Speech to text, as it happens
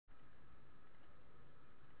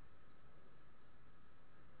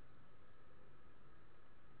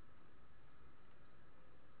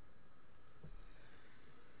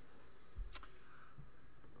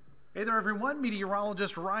Hey there everyone,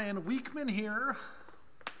 meteorologist Ryan Wichman here.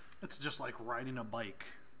 It's just like riding a bike,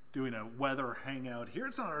 doing a weather hangout here.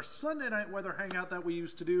 It's not our Sunday night weather hangout that we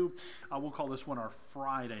used to do. We'll call this one our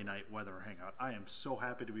Friday night weather hangout. I am so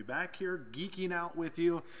happy to be back here, geeking out with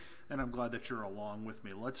you, and I'm glad that you're along with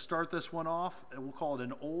me. Let's start this one off, and we'll call it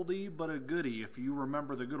an oldie but a goodie. If you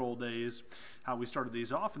remember the good old days, how we started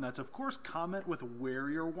these off, and that's of course comment with where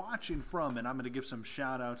you're watching from, and I'm going to give some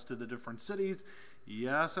shout outs to the different cities.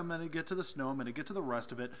 Yes, I'm going to get to the snow, I'm going to get to the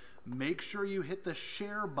rest of it. Make sure you hit the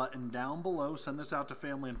share button down below, send this out to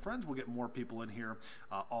family and friends. We'll get more people in here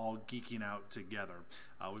all geeking out together.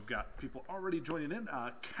 We've got people already joining in.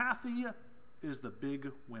 Kathy is the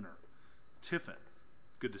big winner. Tiffin,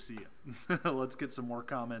 good to see you. Let's get some more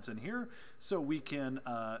comments in here so we can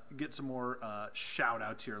get some more shout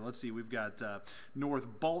outs here. Let's see, we've got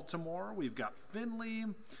North Baltimore, we've got Finley.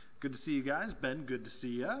 Good to see you guys. Ben, good to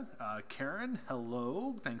see you. Karen,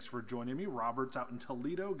 hello. Thanks for joining me. Robert's out in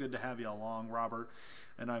Toledo. Good to have you along, Robert.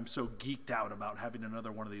 And I'm so geeked out about having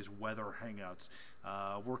another one of these weather hangouts.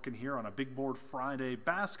 Working here on a Big Board Friday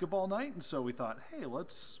basketball night, and so we thought, hey,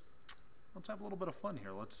 let's have a little bit of fun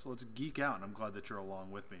here. Let's geek out, and I'm glad that you're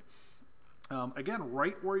along with me. Again,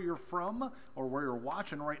 right where you're from or where you're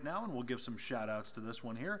watching right now, and we'll give some shout outs to this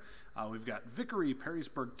one here. We've got Vickery,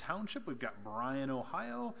 Perrysburg Township. We've got Bryan,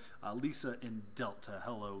 Ohio. Lisa in Delta.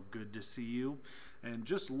 Hello, good to see you. And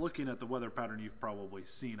just looking at the weather pattern, you've probably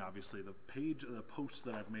seen, obviously, the posts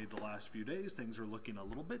that I've made the last few days. Things are looking a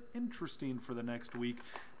little bit interesting for the next week.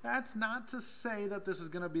 That's not to say that this is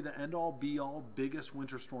going to be the end-all, be-all, biggest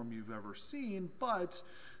winter storm you've ever seen, but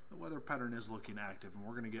the weather pattern is looking active, and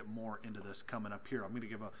we're going to get more into this coming up here. I'm going to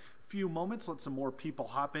give a few moments, let some more people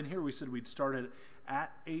hop in here. We said we'd start it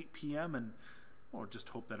at 8 p.m., and well, just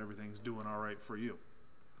hope that everything's doing all right for you.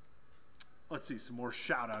 Let's see some more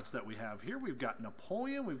shout-outs that we have here. We've got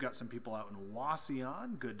Napoleon. We've got some people out in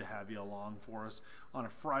Wauseon. Good to have you along for us on a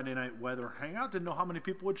Friday night weather hangout. Didn't know how many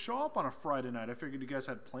people would show up on a Friday night. I figured you guys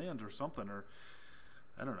had plans or something, or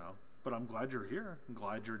I don't know. But I'm glad you're here. I'm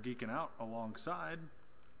glad you're geeking out alongside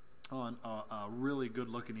on a really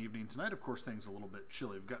good-looking evening tonight. Of course, things are a little bit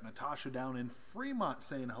chilly. We've got Natasha down in Fremont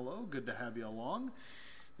saying hello. Good to have you along.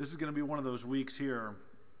 This is going to be one of those weeks here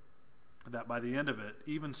that by the end of it,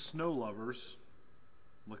 even snow lovers,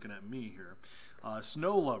 looking at me here,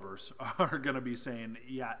 snow lovers are going to be saying,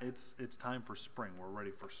 yeah, it's time for spring. We're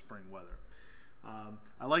ready for spring weather.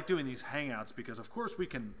 I like doing these hangouts because, of course, we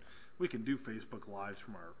can do Facebook Lives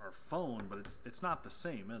from our phone, but it's not the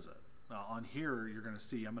same, is it? On here, you're going to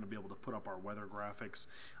see I'm going to be able to put up our weather graphics,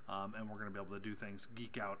 and we're going to be able to do things,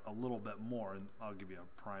 geek out a little bit more, and I'll give you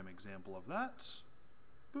a prime example of that.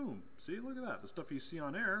 Boom. See, look at that. The stuff you see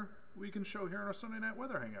on air, we can show here on a Sunday night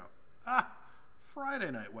weather hangout.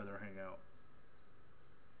 Friday night weather hangout.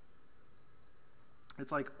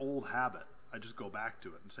 It's like old habit. I just go back to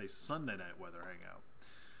it and say Sunday night weather hangout.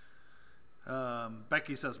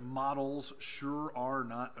 Becky says models sure are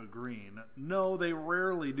not agreeing. No, they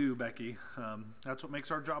rarely do, Becky. That's what makes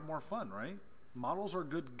our job more fun, right? Models are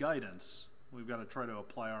good guidance. We've got to try to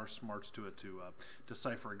apply our smarts to it to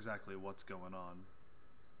decipher exactly what's going on.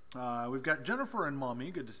 We've got Jennifer and Mommy.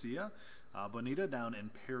 Good to see you. Bonita down in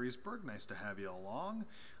Perrysburg. Nice to have you along.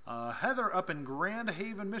 Heather up in Grand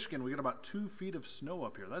Haven, Michigan. We got about 2 feet of snow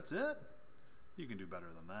up here. That's it? You can do better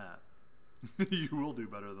than that. You will do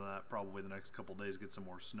better than that probably the next couple days, get some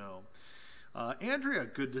more snow. Andrea,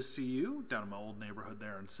 good to see you down in my old neighborhood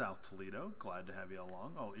there in South Toledo. Glad to have you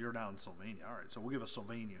along. Oh, you're down in Sylvania. All right, so we'll give a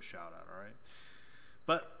Sylvania shout out, all right?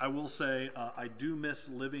 But I will say I do miss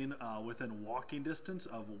living within walking distance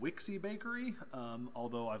of Wixie Bakery,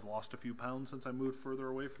 although I've lost a few pounds since I moved further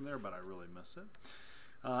away from there, but I really miss it.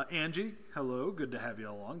 Angie, hello, good to have you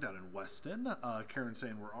along down in Weston. Karen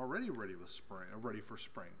saying we're already ready for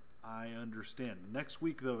spring. I understand. Next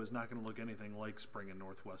week, though, is not going to look anything like spring in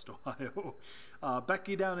Northwest Ohio.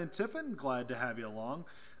 Becky down in Tiffin, glad to have you along.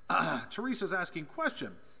 Teresa's asking,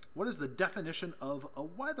 question, what is the definition of a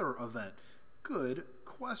weather event? Good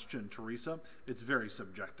question, Teresa. It's very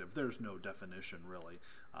subjective. There's no definition, really.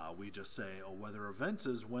 We just say a weather event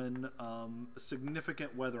is when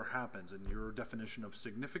significant weather happens, and your definition of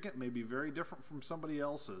significant may be very different from somebody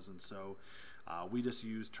else's, and so we just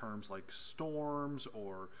use terms like storms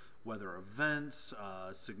or weather events,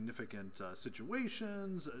 significant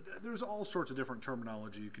situations. There's all sorts of different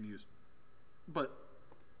terminology you can use, but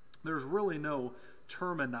there's really no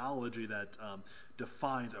terminology that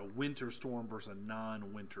defines a winter storm versus a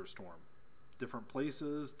non-winter storm. Different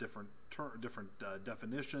places, different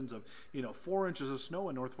definitions of, 4 inches of snow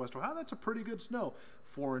in Northwest Ohio, that's a pretty good snow.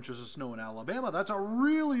 4 inches of snow in Alabama, that's a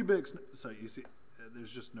really big snow. So you see,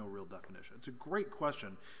 There's just no real definition. It's a great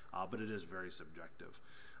question, but it is very subjective.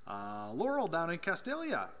 Laurel down in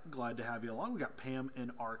Castalia, glad to have you along. We got Pam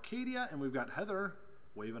in Arcadia, and we've got Heather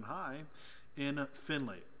waving hi in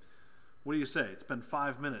Findlay. What do you say? It's been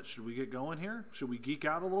 5 minutes. Should we get going here? Should we geek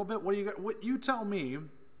out a little bit? What do you got? What you tell me?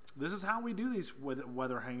 This is how we do these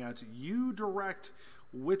weather hangouts. You direct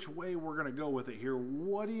which way we're going to go with it here.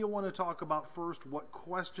 What do you want to talk about first? What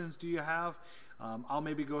questions do you have? I'll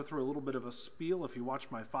maybe go through a little bit of a spiel. If you watch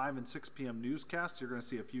my 5 and 6 p.m. newscasts, you're going to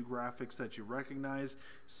see a few graphics that you recognize,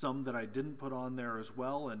 some that I didn't put on there as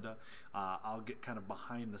well, and I'll get kind of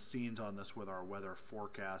behind the scenes on this with our weather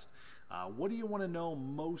forecast. What do you want to know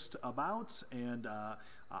most about? And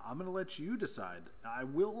I'm going to let you decide. I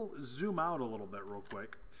will zoom out a little bit real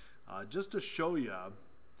quick just to show you.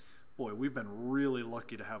 Boy, we've been really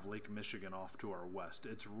lucky to have Lake Michigan off to our west.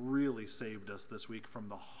 It's really saved us this week from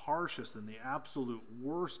the harshest and the absolute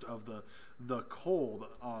worst of the cold.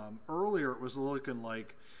 Earlier, it was looking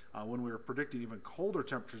like when we were predicting even colder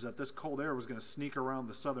temperatures that this cold air was going to sneak around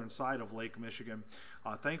the southern side of Lake Michigan.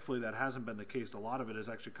 Thankfully, that hasn't been the case. A lot of it has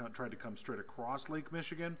actually tried to come straight across Lake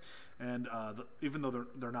Michigan, and even though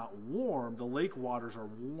they're not warm, the lake waters are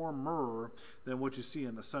warmer than what you see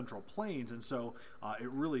in the Central Plains, and so it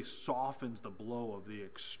really softens the blow of the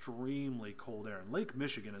extremely cold air. And Lake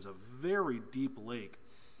Michigan is a very deep lake.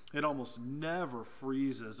 It almost never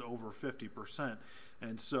freezes over 50%,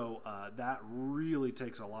 and so that really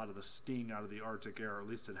takes a lot of the sting out of the Arctic air, or at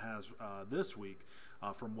least it has this week,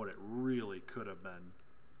 from what it really could have been.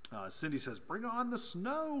 Cindy says, bring on the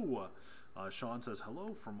snow. Sean says,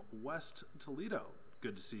 hello from West Toledo.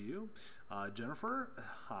 Good to see you. Jennifer,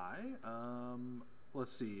 hi.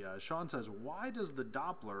 Let's see. Sean says, why does the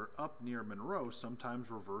Doppler up near Monroe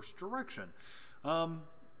sometimes reverse direction?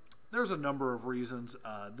 There's a number of reasons.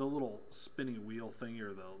 The little spinning wheel thing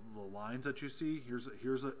here, the lines that you see,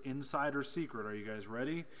 here's an insider secret. Are you guys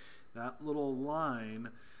ready? That little line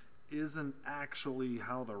isn't actually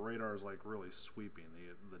how the radar is like really sweeping.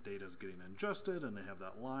 The data is getting ingested and they have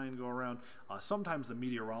that line go around. Sometimes the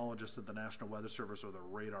meteorologist at the National Weather Service or the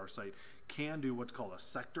radar site can do what's called a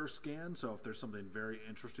sector scan. So if there's something very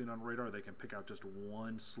interesting on radar, they can pick out just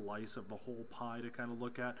one slice of the whole pie to kind of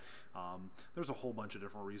look at. There's a whole bunch of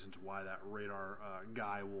different reasons why that radar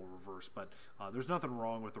guy will reverse, but there's nothing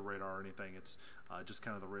wrong with the radar or anything. It's just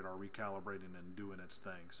kind of the radar recalibrating and doing its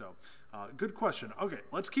thing. So good question. Okay,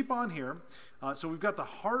 let's keep on here. So we've got the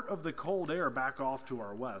heart of the cold air back off to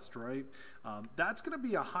our west, right? That's going to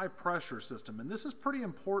be a high pressure system, and this is pretty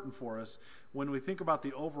important for us when we think about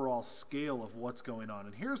the overall scale of what's going on.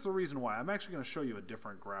 And here's the reason why. I'm actually going to show you a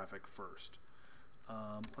different graphic first.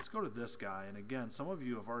 Let's go to this guy, and again, some of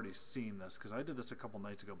you have already seen this because I did this a couple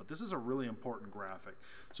nights ago, but this is a really important graphic.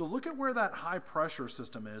 So look at where that high pressure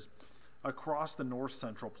system is across the north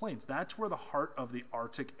central plains. That's where the heart of the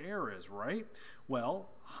Arctic air is, right? Well,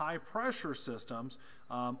 high pressure systems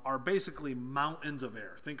are basically mountains of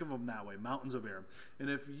air. Think of them that way, mountains of air. And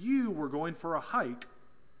if you were going for a hike,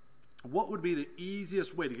 what would be the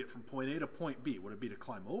easiest way to get from point A to point B? Would it be to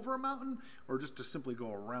climb over a mountain or just to simply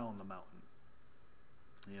go around the mountain?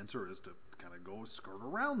 The answer is to kind of go skirt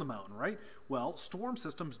around the mountain, right? Well, storm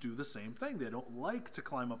systems do the same thing. They don't like to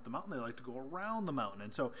climb up the mountain. They like to go around the mountain.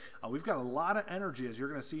 And so we've got a lot of energy, as you're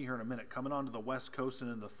going to see here in a minute, coming onto the west coast and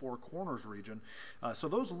into the Four Corners region. So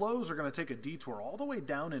those lows are going to take a detour all the way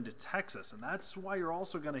down into Texas. And that's why you're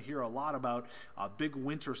also going to hear a lot about big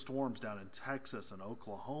winter storms down in Texas and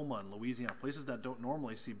Oklahoma and Louisiana, places that don't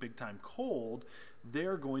normally see big-time cold.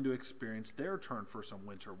 They're going to experience their turn for some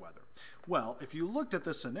winter weather. Well, if you looked at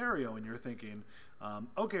this scenario and you're thinking,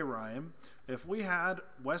 okay, Ryan, if we had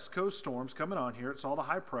west coast storms coming on here, it's all the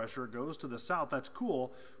high pressure, it goes to the south, that's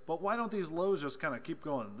cool, but why don't these lows just kind of keep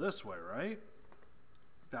going this way, right?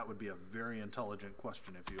 That would be a very intelligent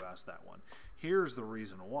question if you ask that one. Here's the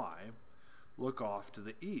reason why. Look off to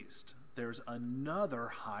the east. There's another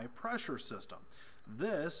high pressure system.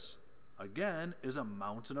 This, again, is a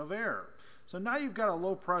mountain of air. So now you've got a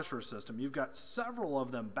low pressure system. You've got several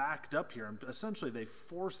of them backed up here, and essentially they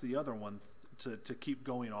force the other one to keep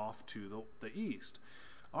going off to the east.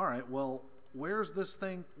 All right, well, where's this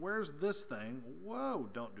thing? Where's this thing? Whoa,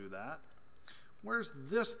 don't do that. Where's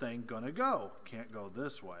this thing gonna go? Can't go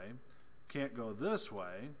this way. Can't go this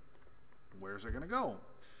way. Where's it gonna go?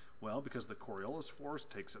 Well, because the Coriolis force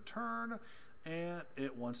takes a turn, and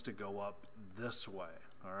it wants to go up this way,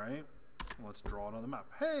 all right? Let's draw it on the map.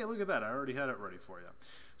 Hey, look at that. I already had it ready for you.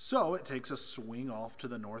 So it takes a swing off to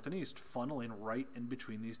the north and east, funneling right in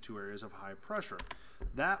between these two areas of high pressure.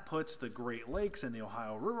 That puts the Great Lakes in the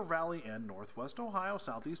Ohio River Valley and northwest Ohio,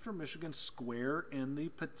 southeastern Michigan square in the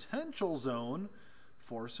potential zone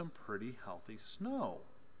for some pretty healthy snow.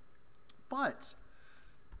 But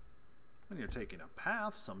when you're taking a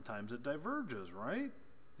path, sometimes it diverges, right?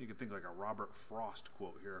 You could think like a Robert Frost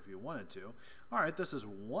quote here if you wanted to. All right, this is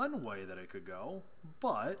one way that it could go,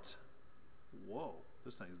 but, whoa,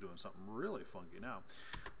 this thing's doing something really funky now.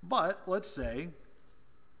 But let's say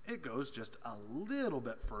it goes just a little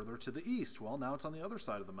bit further to the east. Well, now it's on the other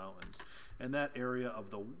side of the mountains. And that area of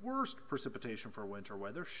the worst precipitation for winter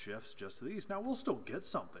weather shifts just to the east. Now, we'll still get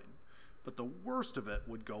something, but the worst of it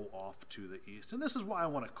would go off to the east. And this is why I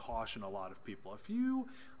want to caution a lot of people. If you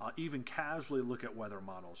even casually look at weather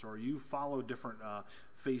models or you follow different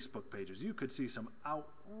Facebook pages, you could see some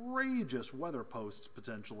outrageous weather posts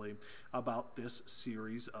potentially about this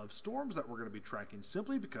series of storms that we're going to be tracking,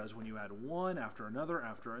 simply because when you add one after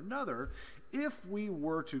another, if we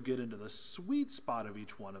were to get into the sweet spot of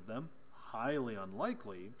each one of them, highly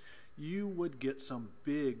unlikely, you would get some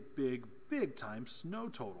big time snow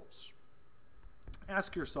totals.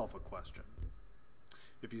 Ask yourself a question.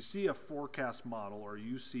 If you see a forecast model or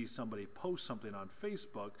you see somebody post something on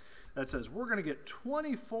Facebook that says we're going to get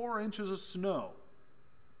 24 inches of snow,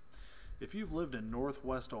 if you've lived in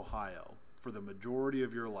Northwest Ohio for the majority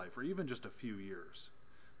of your life or even just a few years,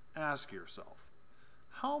 ask yourself,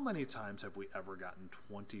 how many times have we ever gotten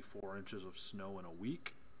 24 inches of snow in a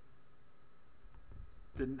week?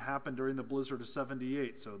 Didn't happen during the blizzard of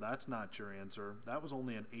 78, so that's not your answer. That was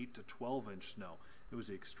only an 8 to 12 inch snow. It was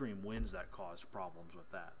the extreme winds that caused problems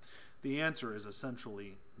with that. The answer is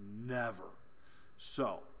essentially never.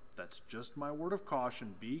 So that's just my word of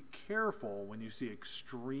caution. Be careful when you see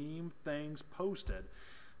extreme things posted.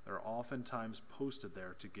 They're oftentimes posted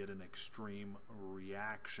there to get an extreme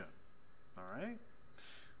reaction. All right?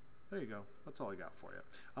 There you go. That's all I got for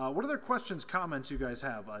you. What other questions, comments you guys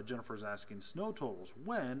have? Jennifer's asking snow totals,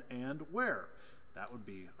 when and where? That would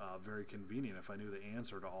be very convenient if I knew the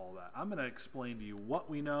answer to all that. I'm going to explain to you what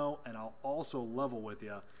we know, and I'll also level with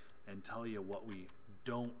you and tell you what we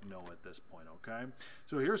don't know at this point, okay?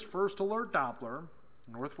 So here's First Alert Doppler,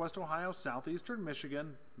 Northwest Ohio, Southeastern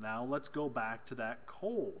Michigan. Now let's go back to that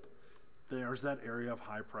cold. There's that area of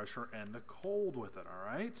high pressure and the cold with it, all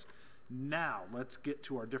right? Now, let's get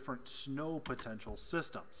to our different snow potential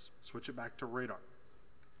systems. Switch it back to radar.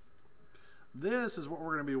 This is what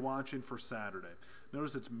we're going to be watching for Saturday.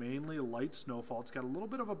 Notice it's mainly light snowfall. It's got a little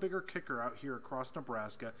bit of a bigger kicker out here across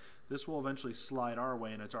Nebraska. This will eventually slide our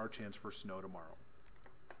way, and it's our chance for snow tomorrow.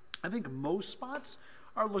 I think most spots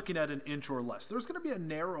are looking at an inch or less. There's going to be a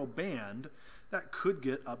narrow band that could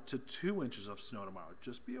get up to 2 inches of snow tomorrow.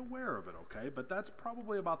 Just be aware of it, okay? But that's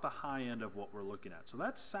probably about the high end of what we're looking at. So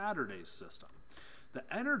that's Saturday's system. The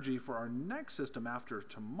energy for our next system after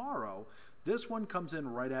tomorrow, this one comes in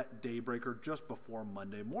right at daybreak or just before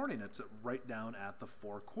Monday morning. It's right down at the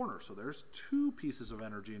four corners. So there's two pieces of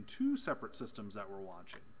energy in two separate systems that we're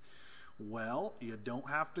watching. Well, you don't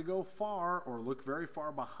have to go far or look very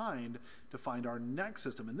far behind to find our next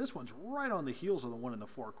system. And this one's right on the heels of the one in the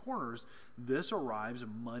four corners. This arrives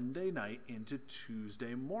Monday night into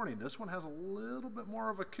Tuesday morning. This one has a little bit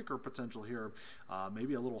more of a kicker potential here,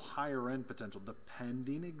 maybe a little higher end potential,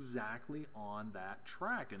 depending exactly on that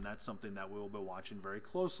track. And that's something that we'll be watching very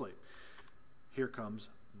closely. Here comes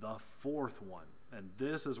the fourth one. And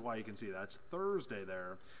this is why you can see that's Thursday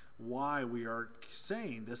there. Why we are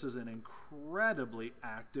saying this is an incredibly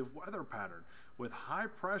active weather pattern with high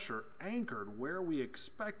pressure anchored where we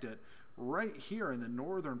expect it right here in the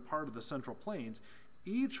northern part of the Central Plains.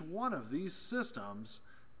 Each one of these systems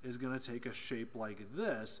is going to take a shape like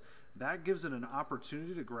this. That gives it an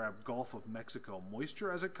opportunity to grab Gulf of Mexico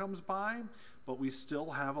moisture as it comes by, but we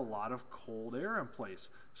still have a lot of cold air in place.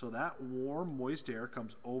 So that warm, moist air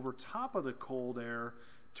comes over top of the cold air,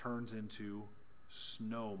 turns into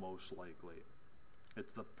snow most likely.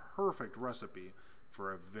 It's the perfect recipe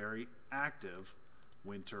for a very active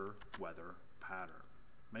winter weather pattern.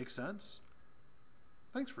 Make sense?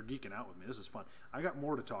 Thanks for geeking out with me. This is fun. I got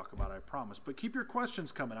more to talk about, I promise. But keep your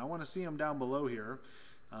questions coming. I want to see them down below here.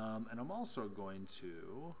 And I'm also going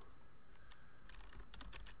to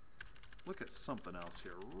look at something else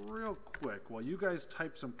here real quick. While you guys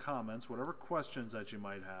type some comments, whatever questions that you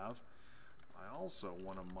might have, I also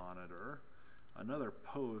want to monitor another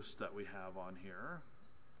post that we have on here.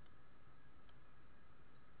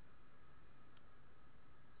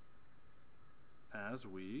 As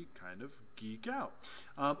we kind of geek out.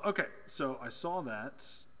 Okay, so I saw that.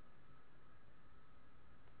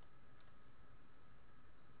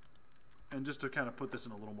 And just to kind of put this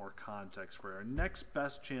in a little more context for our next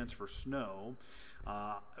best chance for snow,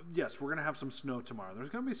 yes, we're going to have some snow tomorrow. There's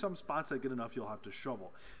going to be some spots that get enough you'll have to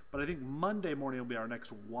shovel. But I think Monday morning will be our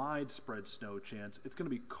next widespread snow chance. It's going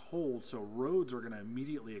to be cold, so roads are going to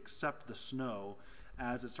immediately accept the snow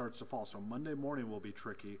as it starts to fall. So Monday morning will be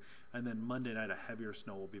tricky, and then Monday night a heavier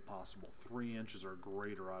snow will be possible. 3 inches or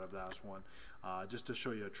greater out of that one. Just to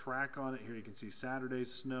show you a track on it, here you can see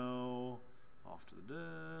Saturday's snow. Off to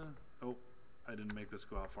the oh, I didn't make this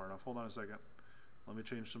go out far enough. Hold on a second. Let me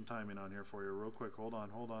change some timing on here for you real quick. Hold on,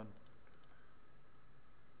 hold on.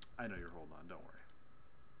 I know you're holding on, don't worry.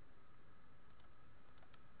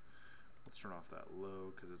 Let's turn off that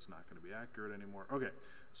low because it's not going to be accurate anymore. Okay,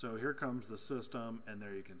 so here comes the system, and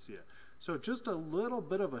there you can see it. So just a little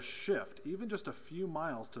bit of a shift, even just a few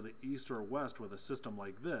miles to the east or west with a system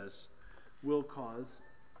like this, will cause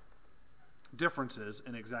differences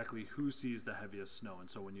in exactly who sees the heaviest snow. And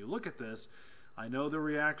so when you look at this, I know the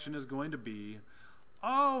reaction is going to be,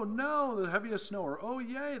 oh no, the heaviest snow, or oh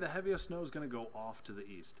yay, the heaviest snow is going to go off to the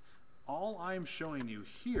east. All I'm showing you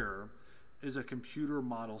here is a computer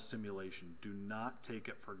model simulation. Do not take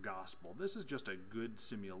it for gospel. This is just a good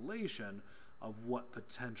simulation of what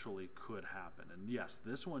potentially could happen. And yes,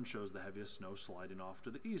 this one shows the heaviest snow sliding off to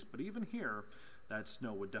the east, but even here, that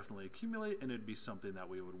snow would definitely accumulate, and it'd be something that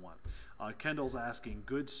we would want. Kendall's asking,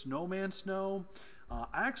 good snowman snow?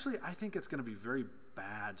 Actually, I think it's going to be very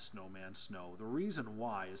bad snowman snow. The reason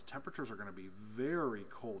why is temperatures are going to be very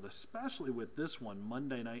cold, especially with this one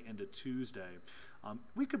Monday night into Tuesday.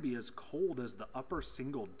 We could be as cold as the upper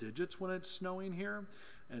single digits when it's snowing here,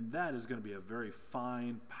 and that is going to be a very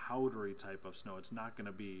fine, powdery type of snow. It's not going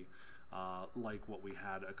to be like what we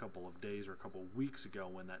had a couple of days or a couple of weeks ago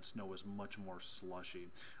when that snow was much more slushy.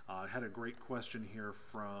 I had a great question here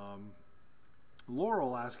from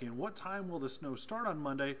Laurel asking, what time will the snow start on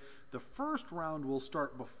Monday? The first round will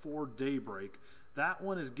start before daybreak. That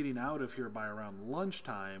one is getting out of here by around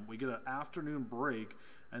lunchtime. We get an afternoon break,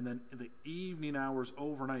 and then the evening hours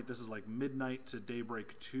overnight, this is like midnight to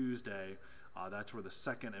daybreak Tuesday, that's where the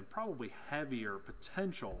second and probably heavier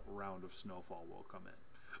potential round of snowfall will come in.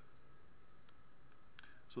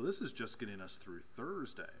 So this is just getting us through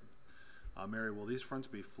Thursday. Mary, will these fronts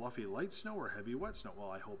be fluffy light snow or heavy wet snow? Well,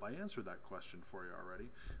 I hope I answered that question for you already.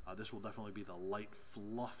 This will definitely be the light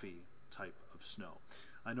fluffy type of snow.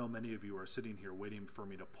 I know many of you are sitting here waiting for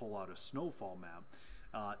me to pull out a snowfall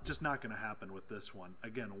map. Just not going to happen with this one.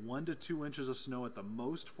 Again, 1 to 2 inches of snow at the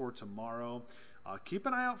most for tomorrow. Keep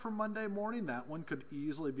an eye out for Monday morning. That one could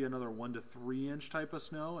easily be another 1 to 3 inch type of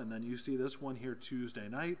snow. And then you see this one here Tuesday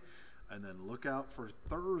night. And then look out for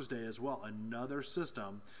Thursday as well, another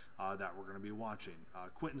system that we're going to be watching.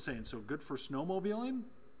 Quentin saying, so good for snowmobiling?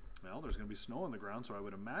 Well, there's going to be snow on the ground, so I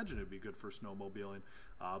would imagine it would be good for snowmobiling.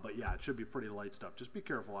 But yeah, it should be pretty light stuff. Just be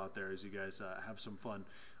careful out there as you guys have some fun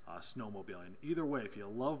snowmobiling. Either way, if you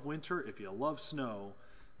love winter, if you love snow,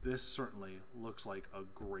 this certainly looks like a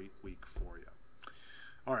great week for you.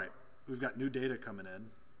 All right, we've got new data coming in.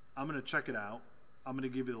 I'm going to check it out. I'm going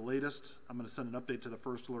to give you the latest. I'm going to send an update to the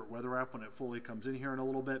First Alert weather app when it fully comes in here in a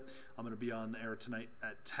little bit. I'm going to be on the air tonight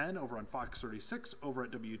at 10 over on Fox 36, over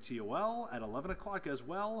at WTOL at 11 o'clock as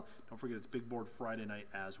well. Don't forget it's Big Board Friday night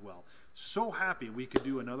as well. So happy we could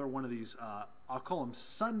do another one of these, I'll call them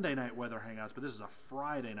Sunday night weather hangouts, but this is a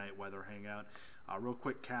Friday night weather hangout. Real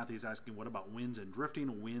quick, Kathy's asking, what about winds and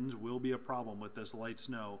drifting? Winds will be a problem with this light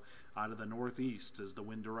snow out of the northeast, as the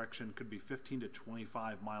wind direction could be 15 to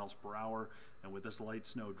 25 miles per hour. And with this light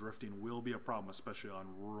snow, drifting will be a problem, especially on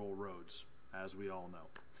rural roads, as we all know.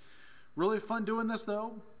 Really fun doing this,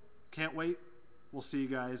 though. Can't wait. We'll see you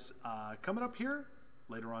guys coming up here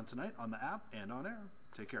later on tonight on the app and on air.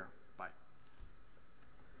 Take care.